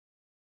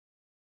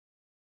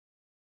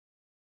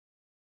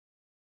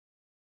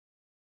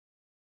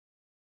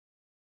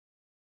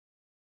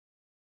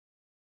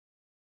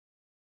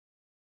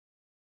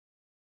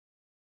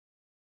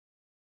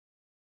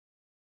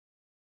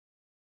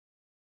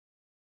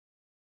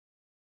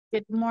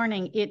Good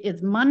morning. It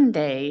is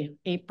Monday,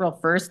 April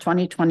 1st,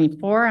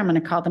 2024. I'm going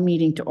to call the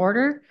meeting to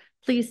order.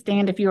 Please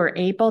stand if you are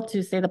able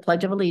to say the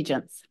Pledge of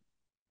Allegiance.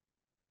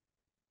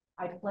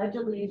 I pledge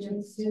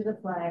allegiance to the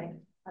flag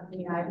of the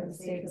United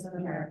States of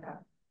America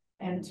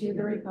and to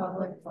the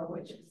republic for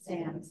which it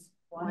stands,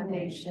 one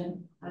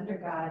nation, under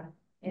God,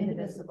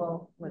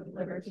 indivisible, with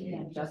liberty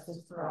and justice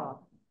for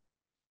all.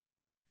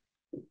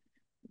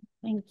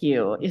 Thank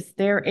you. Is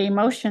there a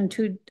motion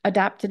to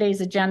adopt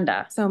today's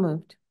agenda? So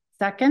moved.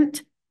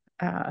 Second,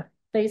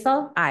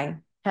 Basil? Aye.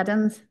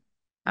 Heddens?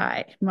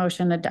 Aye.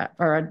 Motion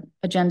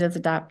agenda is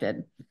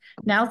adopted.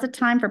 Now's the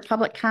time for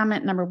public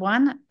comment number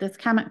one. This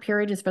comment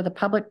period is for the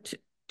public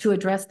to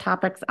address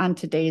topics on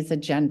today's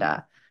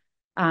agenda.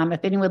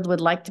 If anyone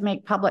would like to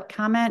make public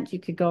comment,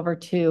 you could go over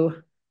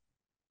to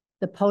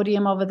the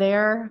podium over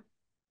there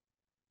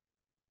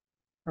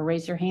or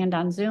raise your hand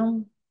on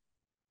Zoom.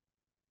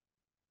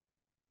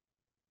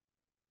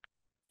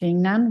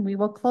 Seeing none, we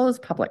will close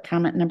public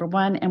comment number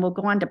one and we'll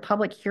go on to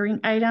public hearing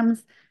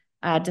items,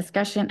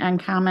 discussion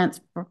and comments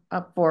for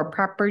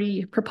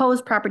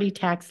proposed property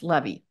tax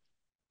levy.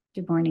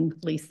 Good morning,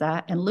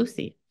 Lisa and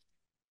Lucy.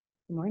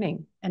 Good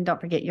morning. And don't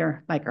forget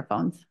your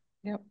microphones.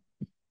 Yep.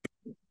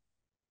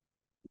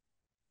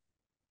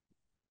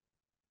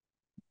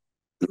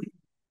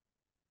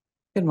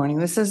 Good morning.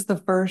 This is the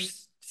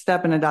first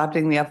step in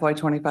adopting the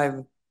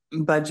FY25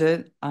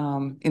 budget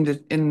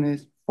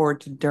for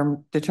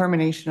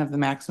determination of the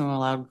maximum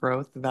allowed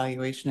growth,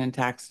 evaluation, and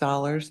tax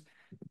dollars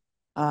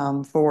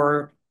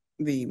for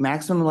the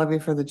maximum levy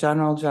for the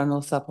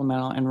general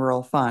supplemental, and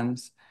rural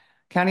funds.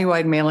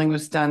 Countywide mailing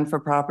was done for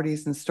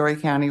properties in Story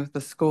County with the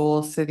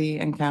school, city,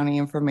 and county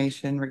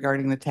information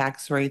regarding the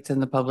tax rates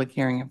and the public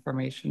hearing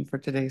information for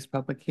today's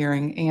public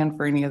hearing and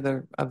for any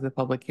other of the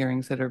public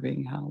hearings that are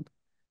being held.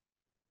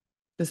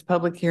 This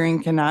public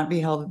hearing cannot be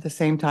held at the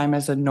same time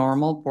as a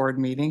normal board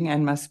meeting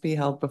and must be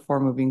held before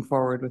moving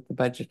forward with the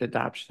budget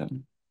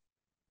adoption.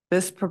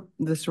 This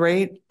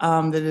rate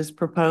that is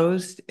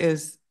proposed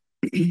is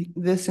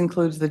this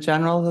includes the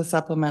general, the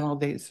supplemental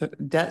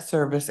debt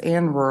service,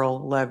 and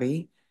rural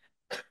levy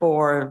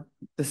for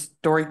the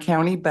Story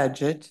County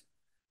budget.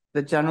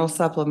 The general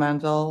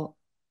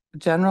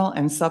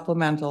and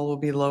supplemental will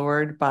be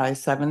lowered by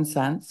 7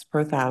 cents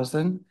per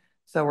thousand.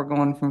 So we're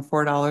going from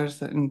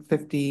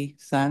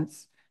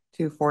 $4.50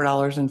 to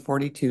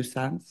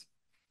 $4.42.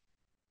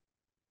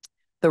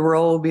 The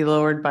rural will be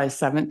lowered by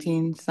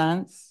 17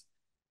 cents.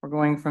 We're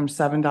going from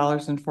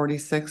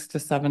 $7.46 to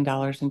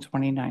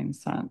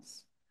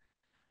 $7.29.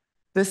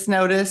 This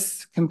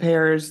notice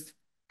compares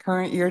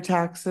current year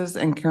taxes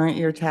and current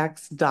year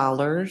tax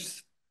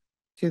dollars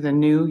to the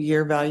new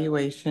year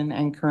valuation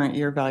and current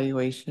year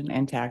valuation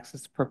and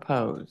taxes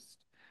proposed.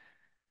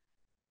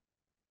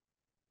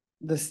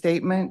 The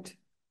statement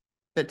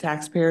that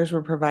taxpayers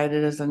were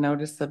provided as a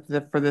notice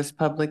for this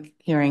public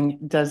hearing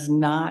does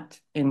not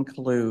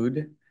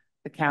include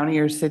the county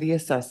or city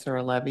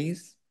assessor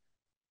levies,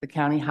 the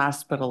county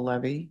hospital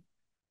levy,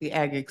 the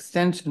ag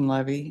extension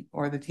levy,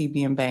 or the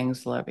TB and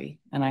Bangs levy.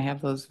 And I have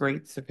those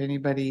rates if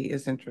anybody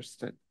is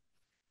interested.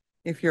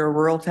 If you're a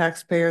rural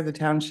taxpayer, the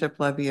township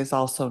levy is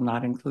also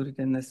not included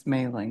in this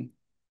mailing.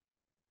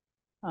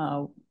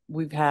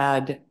 We've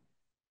had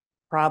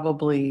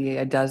probably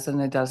a dozen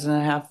and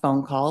a half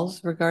phone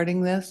calls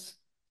regarding this.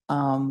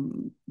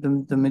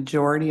 The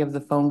majority of the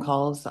phone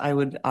calls, I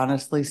would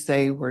honestly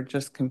say, were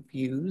just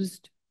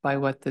confused by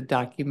what the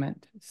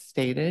document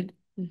stated.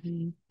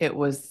 Mm-hmm. It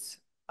was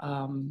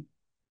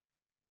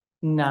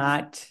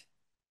not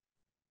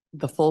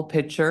the full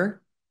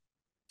picture,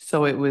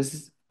 so it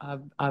was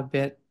a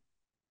bit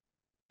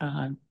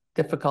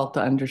difficult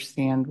to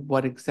understand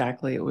what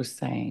exactly it was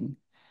saying.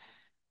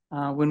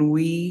 When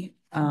we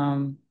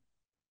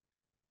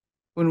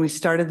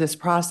started this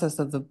process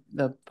of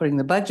the putting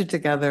the budget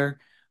together,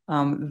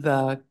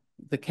 the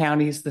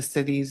counties, the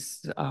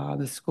cities,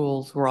 the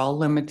schools were all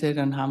limited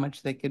on how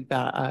much they could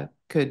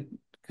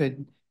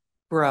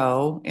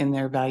grow in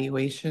their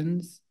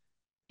valuations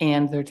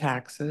and their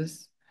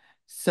taxes.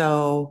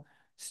 So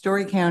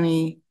Story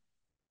County,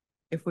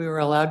 if we were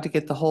allowed to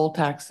get the whole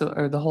tax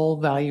or the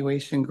whole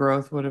valuation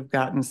growth, would have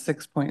gotten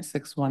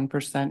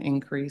 6.61%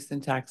 increase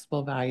in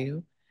taxable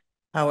value.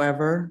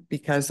 However,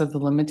 because of the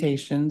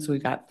limitations, we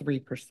got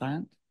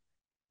 3%.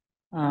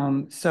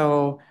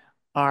 So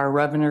our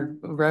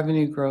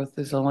revenue growth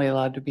is only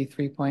allowed to be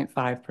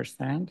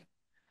 3.5%.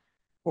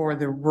 For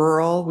the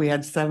rural, we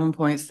had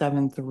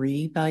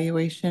 7.73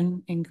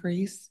 valuation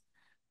increase.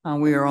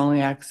 We are only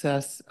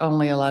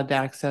allowed to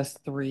access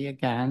 3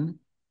 again.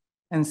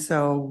 And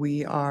so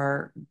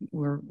we're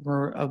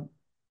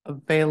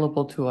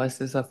available to us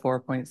is a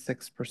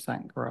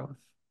 4.6% growth.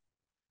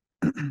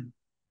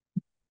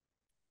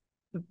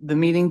 The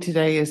meeting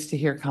today is to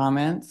hear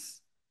comments.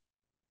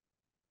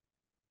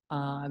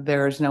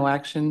 There is no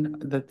action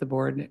that the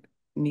board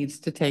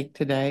needs to take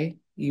today.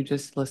 You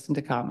just listen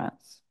to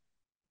comments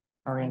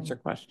or answer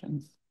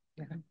questions.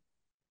 Okay.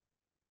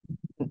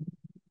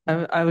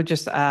 I would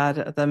just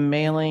add the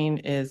mailing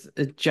is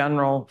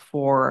general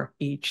for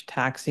each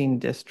taxing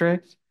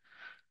district.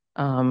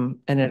 And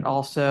it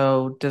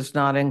also does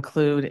not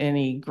include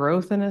any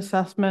growth in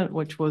assessment,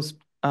 which was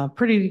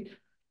pretty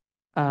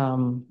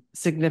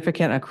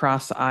significant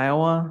across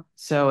Iowa.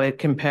 So it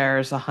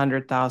compares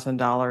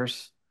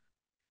 $100,000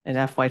 in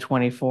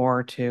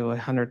FY24 to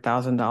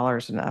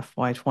 $100,000 in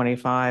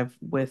FY25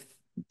 with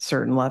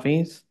certain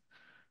levies.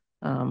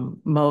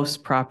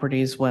 Most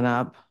properties went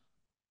up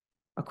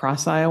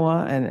across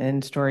Iowa and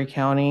in Story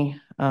County.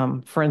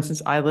 For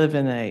instance, I live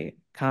in a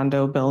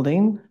condo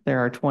building. There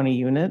are 20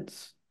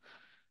 units.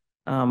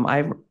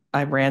 I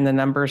ran the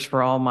numbers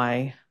for all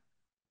my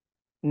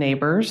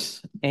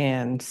neighbors,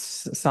 and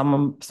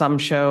some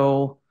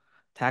show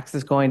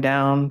taxes going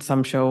down,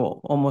 some show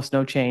almost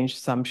no change,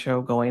 some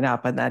show going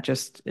up, and that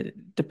just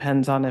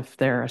depends on if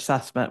their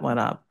assessment went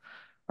up.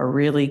 A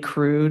really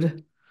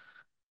crude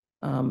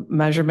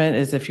measurement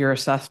is if your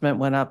assessment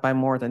went up by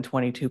more than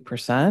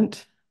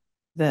 22%,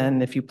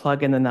 then if you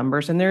plug in the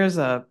numbers, and there's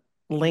a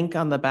link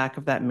on the back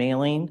of that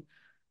mailing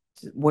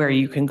where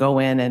you can go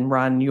in and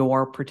run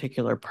your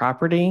particular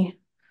property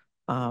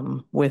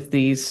with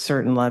these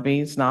certain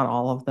levies, not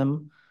all of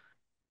them.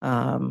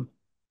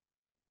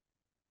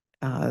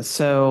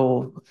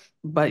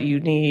 But you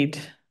need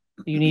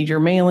your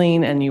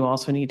mailing, and you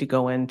also need to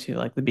go into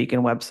like the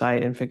Beacon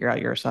website and figure out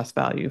your assessed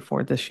value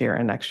for this year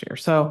and next year.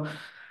 So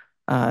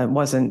it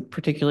wasn't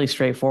particularly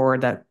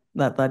straightforward. That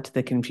led to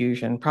the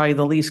confusion. Probably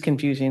the least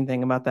confusing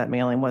thing about that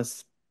mailing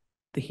was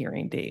the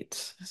hearing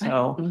dates.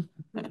 So,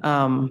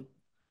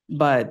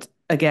 but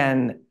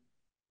again,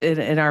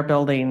 in our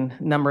building,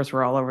 numbers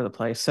were all over the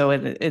place. So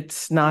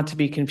it's not to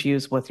be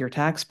confused with your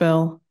tax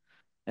bill.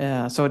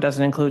 So it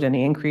doesn't include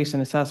any increase in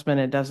assessment.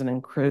 It doesn't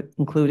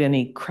include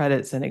any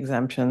credits and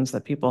exemptions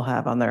that people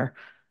have on their,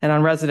 and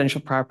on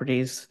residential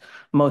properties,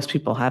 most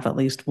people have at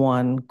least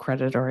one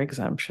credit or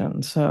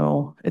exemption.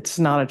 So it's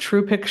not a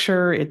true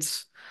picture.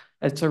 It's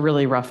a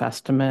really rough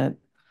estimate.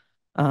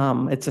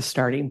 It's a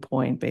starting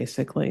point,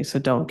 basically. So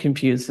don't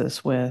confuse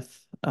this with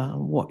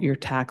what your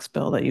tax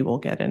bill that you will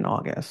get in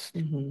August.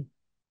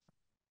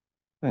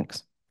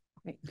 Thanks.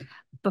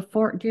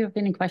 Before, do you have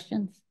any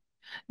questions?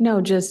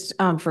 No, just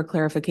for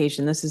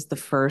clarification, this is the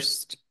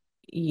first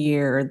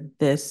year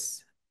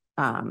this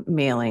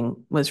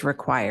mailing was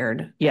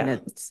required. Yeah. And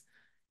it's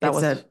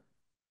was a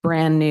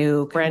brand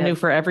new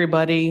for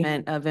everybody.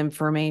 of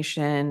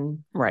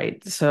information.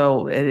 Right.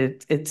 So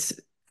it's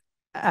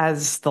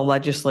as the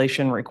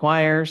legislation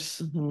requires.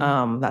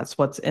 That's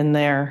what's in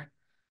there.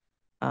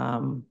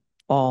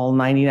 All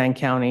 99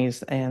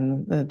 counties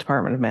and the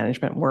Department of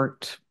Management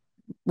worked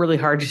really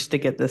hard just to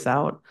get this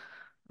out.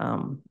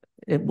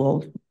 It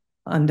will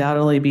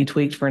undoubtedly be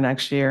tweaked for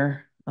next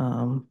year.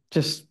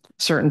 Just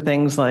certain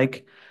things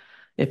like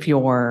if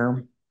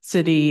your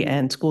city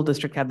and school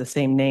district have the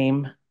same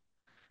name,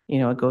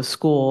 it goes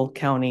school,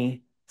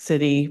 county,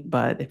 city,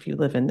 but if you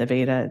live in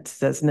Nevada, it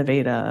says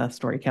Nevada,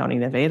 Story County,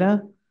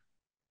 Nevada.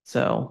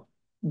 So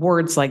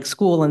words like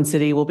school and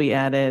city will be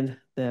added.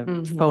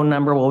 The phone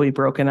number will be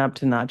broken up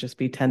to not just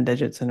be 10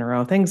 digits in a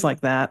row, things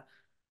like that.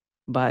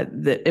 But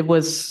it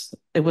was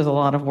a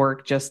lot of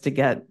work just to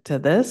get to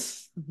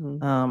this.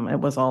 It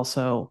was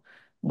also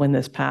when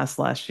this passed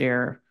last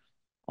year,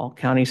 all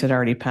counties had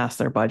already passed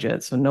their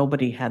budget. So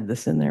nobody had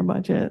this in their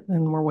budget,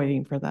 and we're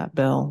waiting for that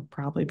bill.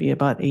 Probably be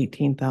about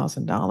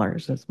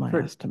 $18,000 is my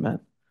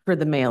estimate. For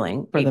the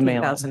mailing, For the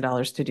mailing.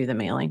 $18,000 to do the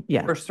mailing.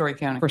 Yeah. For Story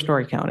County. For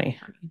Story County.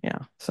 Yeah.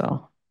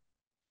 So.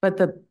 But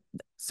the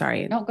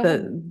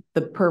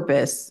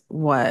purpose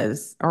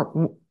was,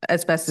 or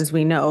as best as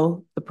we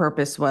know, the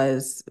purpose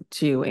was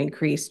to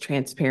increase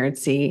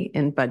transparency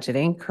in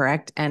budgeting,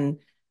 correct? And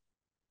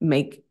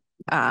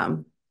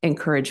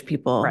encourage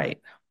people. Right.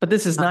 But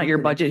this is not your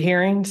budget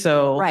hearing,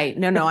 so. Right.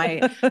 No,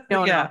 yeah.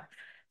 No.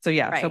 So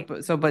yeah, Right.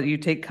 but you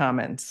take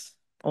comments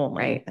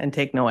only. Right. And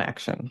take no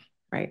action.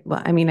 Right.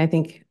 Well, I mean, I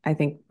think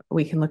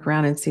we can look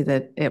around and see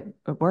that it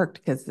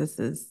worked, because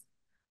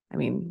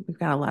we've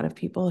got a lot of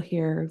people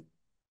here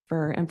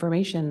for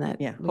information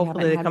that. Yeah.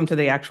 Hopefully they come to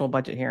the actual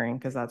budget hearing,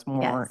 because that's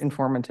more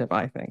informative,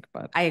 I think,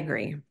 but. I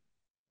agree.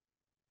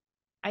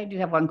 I do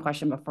have one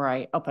question before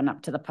I open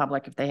up to the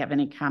public if they have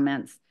any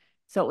comments.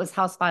 So it was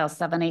House File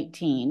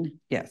 718.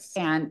 Yes.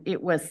 And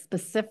it was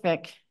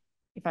specific,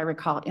 if I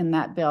recall, in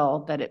that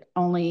bill that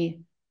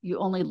you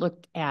only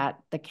looked at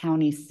the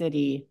county,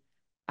 city,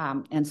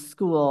 and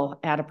school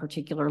at a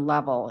particular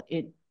level.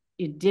 It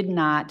did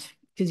not,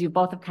 because you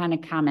both have kind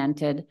of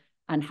commented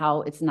on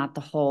how it's not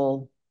the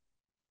whole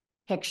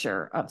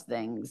picture of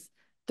things.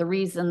 The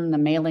reason the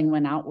mailing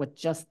went out with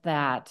just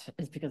that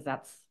is because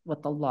that's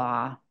what the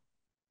law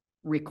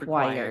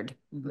required.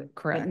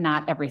 Correct. But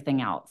not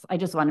everything else. I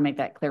just want to make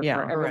that clear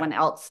for everyone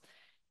else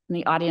in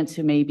the audience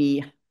who may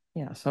be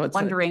so it's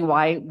wondering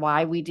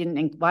why we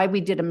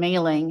did a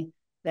mailing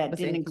that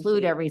didn't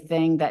include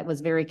everything. That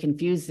was very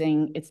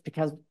confusing. It's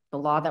because the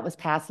law that was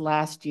passed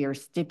last year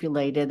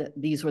stipulated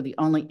these were the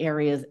only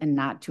areas and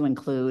not to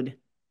include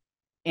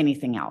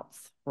anything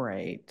else.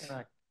 Right.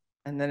 Correct.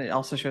 And then it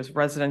also shows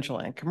residential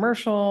and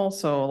commercial.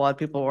 So a lot of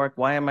people are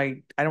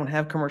like, I don't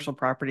have commercial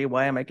property.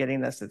 Why am I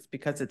getting this? It's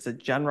because it's a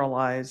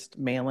generalized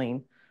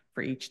mailing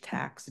for each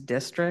tax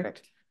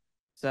district.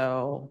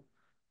 So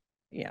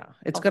yeah,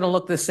 it's going to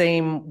look the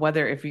same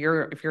whether if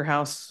your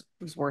house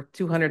is worth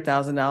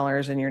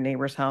 $200,000 and your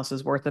neighbor's house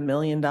is worth $1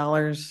 million,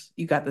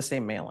 you got the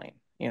same mailing.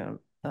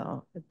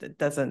 It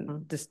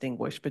doesn't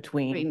distinguish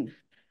between.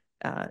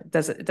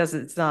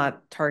 It's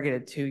not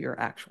targeted to your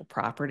actual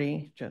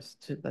property,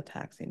 just to the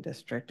taxing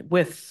district.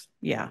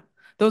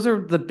 Those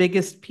are the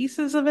biggest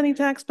pieces of any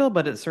tax bill,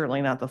 but it's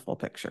certainly not the full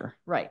picture.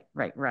 Right.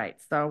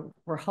 So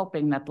we're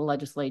hoping that the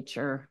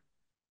legislature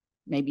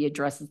maybe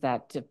addresses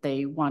that if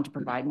they want to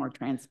provide more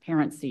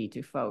transparency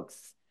to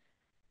folks,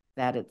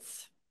 that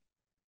it's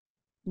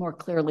more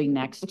clearly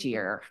next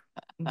year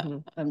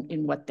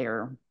in what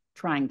they're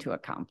trying to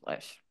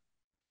accomplish.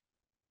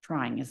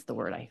 Trying is the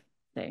word I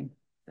say.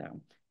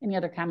 So any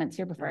other comments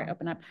here before I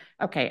open up?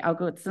 Okay, I'll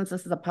go, since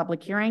this is a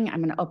public hearing,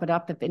 I'm going to open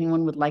up if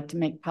anyone would like to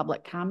make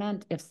public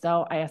comment. If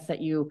so, I ask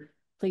that you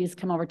please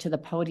come over to the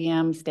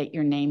podium, state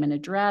your name and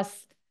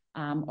address,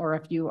 or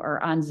if you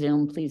are on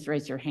Zoom, please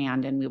raise your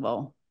hand and we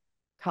will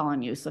call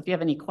on you. So if you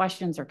have any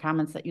questions or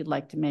comments that you'd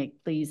like to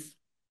make, please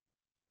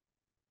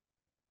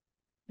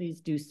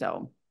do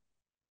so.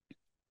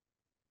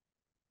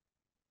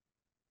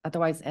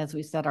 Otherwise, as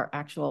we said, our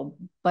actual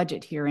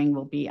budget hearing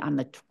will be on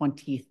the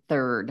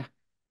 23rd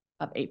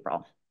of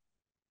April.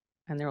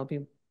 And there will be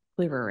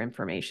clearer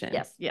information.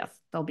 Yes.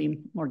 There'll be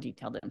more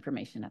detailed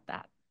information at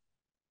that.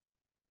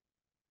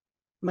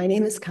 My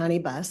name is Connie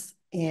Buss,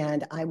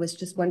 and I was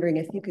just wondering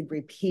if you could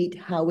repeat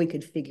how we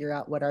could figure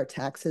out what our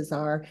taxes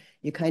are.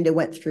 You kind of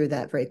went through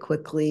that very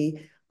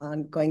quickly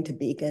on going to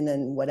Beacon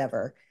and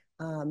whatever.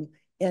 And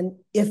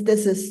if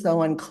this is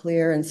so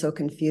unclear and so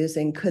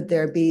confusing, could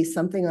there be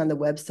something on the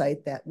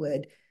website that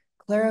would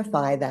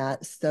clarify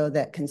that so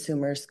that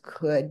consumers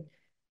could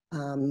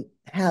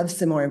have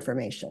some more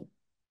information?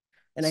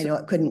 And I know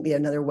it couldn't be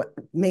another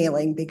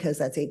mailing because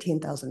that's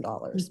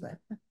 $18,000, but.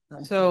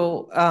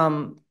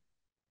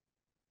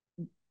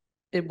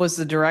 It was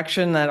the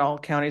direction that all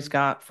counties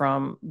got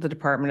from the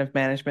Department of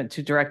Management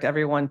to direct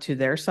everyone to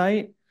their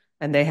site,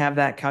 and they have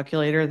that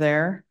calculator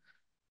there.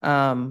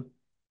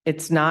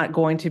 It's not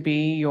going to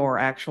be your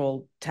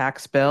actual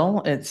tax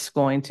bill. It's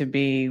going to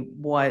be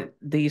what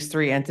these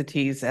three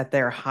entities at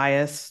their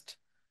highest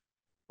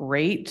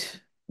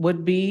rate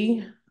would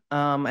be.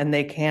 And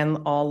they can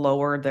all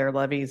lower their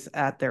levies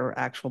at their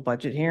actual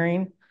budget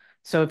hearing.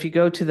 So if you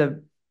go to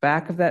the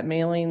back of that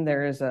mailing,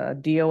 there is a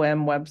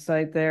DOM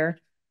website there.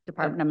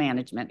 Department of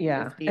Management.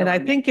 Yeah. And I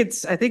think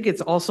it's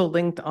also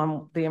linked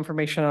on the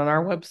information on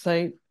our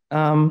website.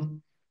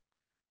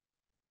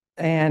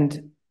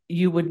 And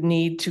you would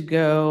need to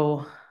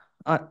go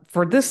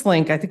for this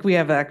link. I think we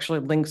have actually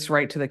links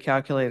right to the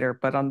calculator,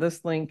 but on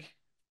this link,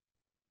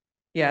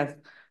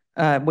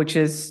 which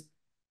is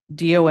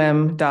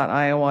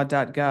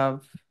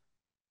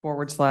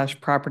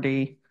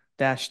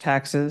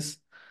dom.iowa.gov/property-taxes,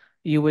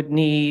 you would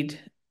need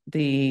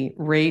the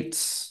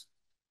rates,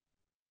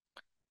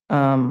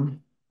 the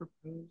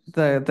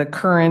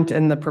current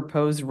and the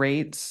proposed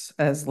rates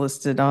as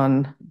listed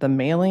on the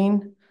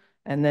mailing,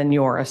 and then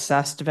your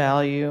assessed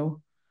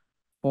value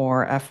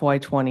for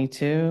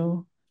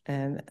FY22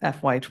 and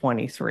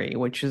FY23,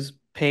 which is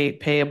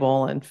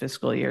payable in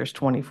fiscal years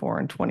 24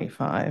 and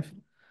 25.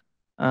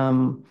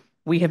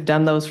 We have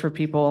done those for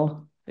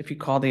people. If you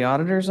call the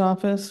auditor's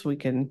office, we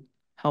can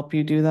help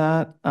you do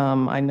that.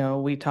 I know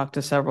we talked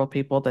to several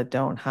people that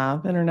don't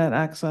have internet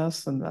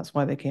access, and that's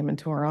why they came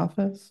into our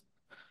office.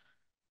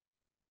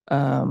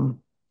 But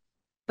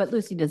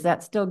Lucy, does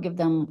that still give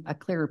them a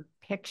clear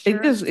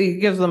picture? It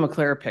gives them a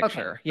clearer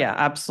picture. Okay. Yeah,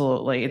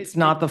 absolutely. It's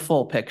not the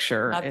full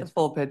picture. Not the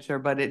full picture,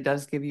 but it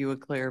does give you a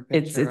clear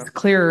picture. It's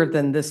clearer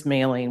than this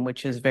mailing,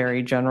 which is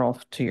very general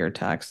to your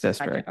tax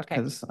district.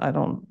 Because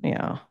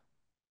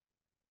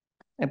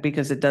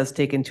because it does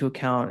take into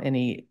account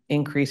any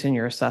increase in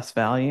your assessed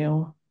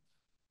value.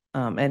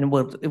 And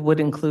it would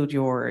include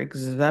your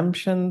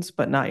exemptions,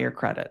 but not your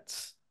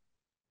credits,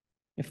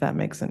 if that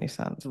makes any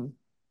sense.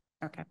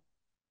 Okay.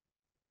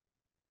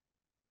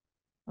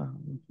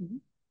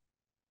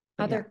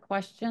 Other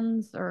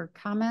questions or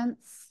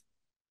comments?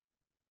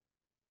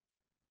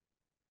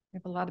 We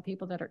have a lot of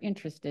people that are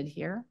interested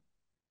here.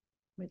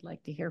 We'd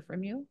like to hear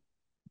from you.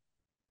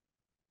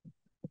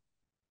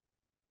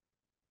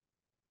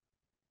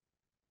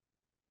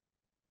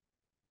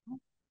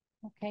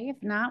 Okay, if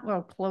not,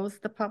 we'll close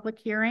the public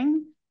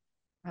hearing.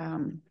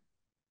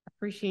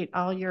 Appreciate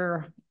all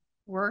your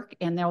work,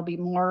 and there'll be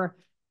more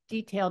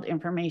detailed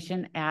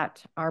information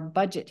at our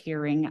budget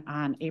hearing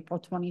on April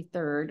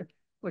 23rd,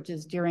 which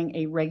is during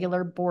a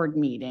regular board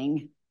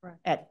meeting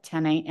at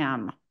 10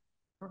 a.m.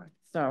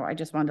 So I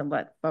just wanted to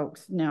let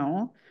folks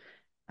know.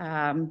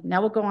 Now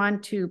we'll go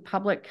on to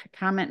public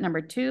comment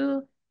number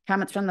 2.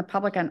 Comments from the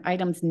public on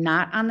items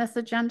not on this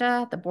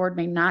agenda. The board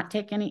may not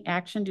take any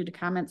action due to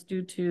comments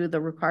due to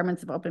the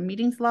requirements of open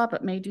meetings law,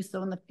 but may do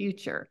so in the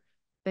future.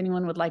 If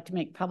anyone would like to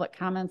make public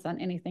comments on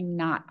anything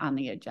not on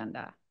the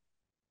agenda.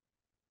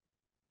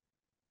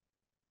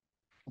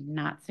 I'm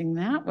not seeing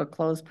that. We'll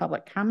close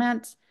public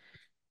comment.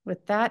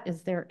 With that,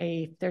 if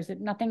there's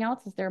nothing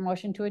else, is there a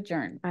motion to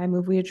adjourn? I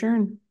move we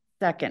adjourn.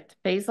 Second,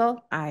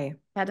 Basil, Aye.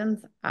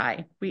 Hens,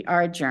 aye. We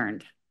are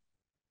adjourned.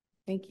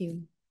 Thank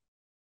you.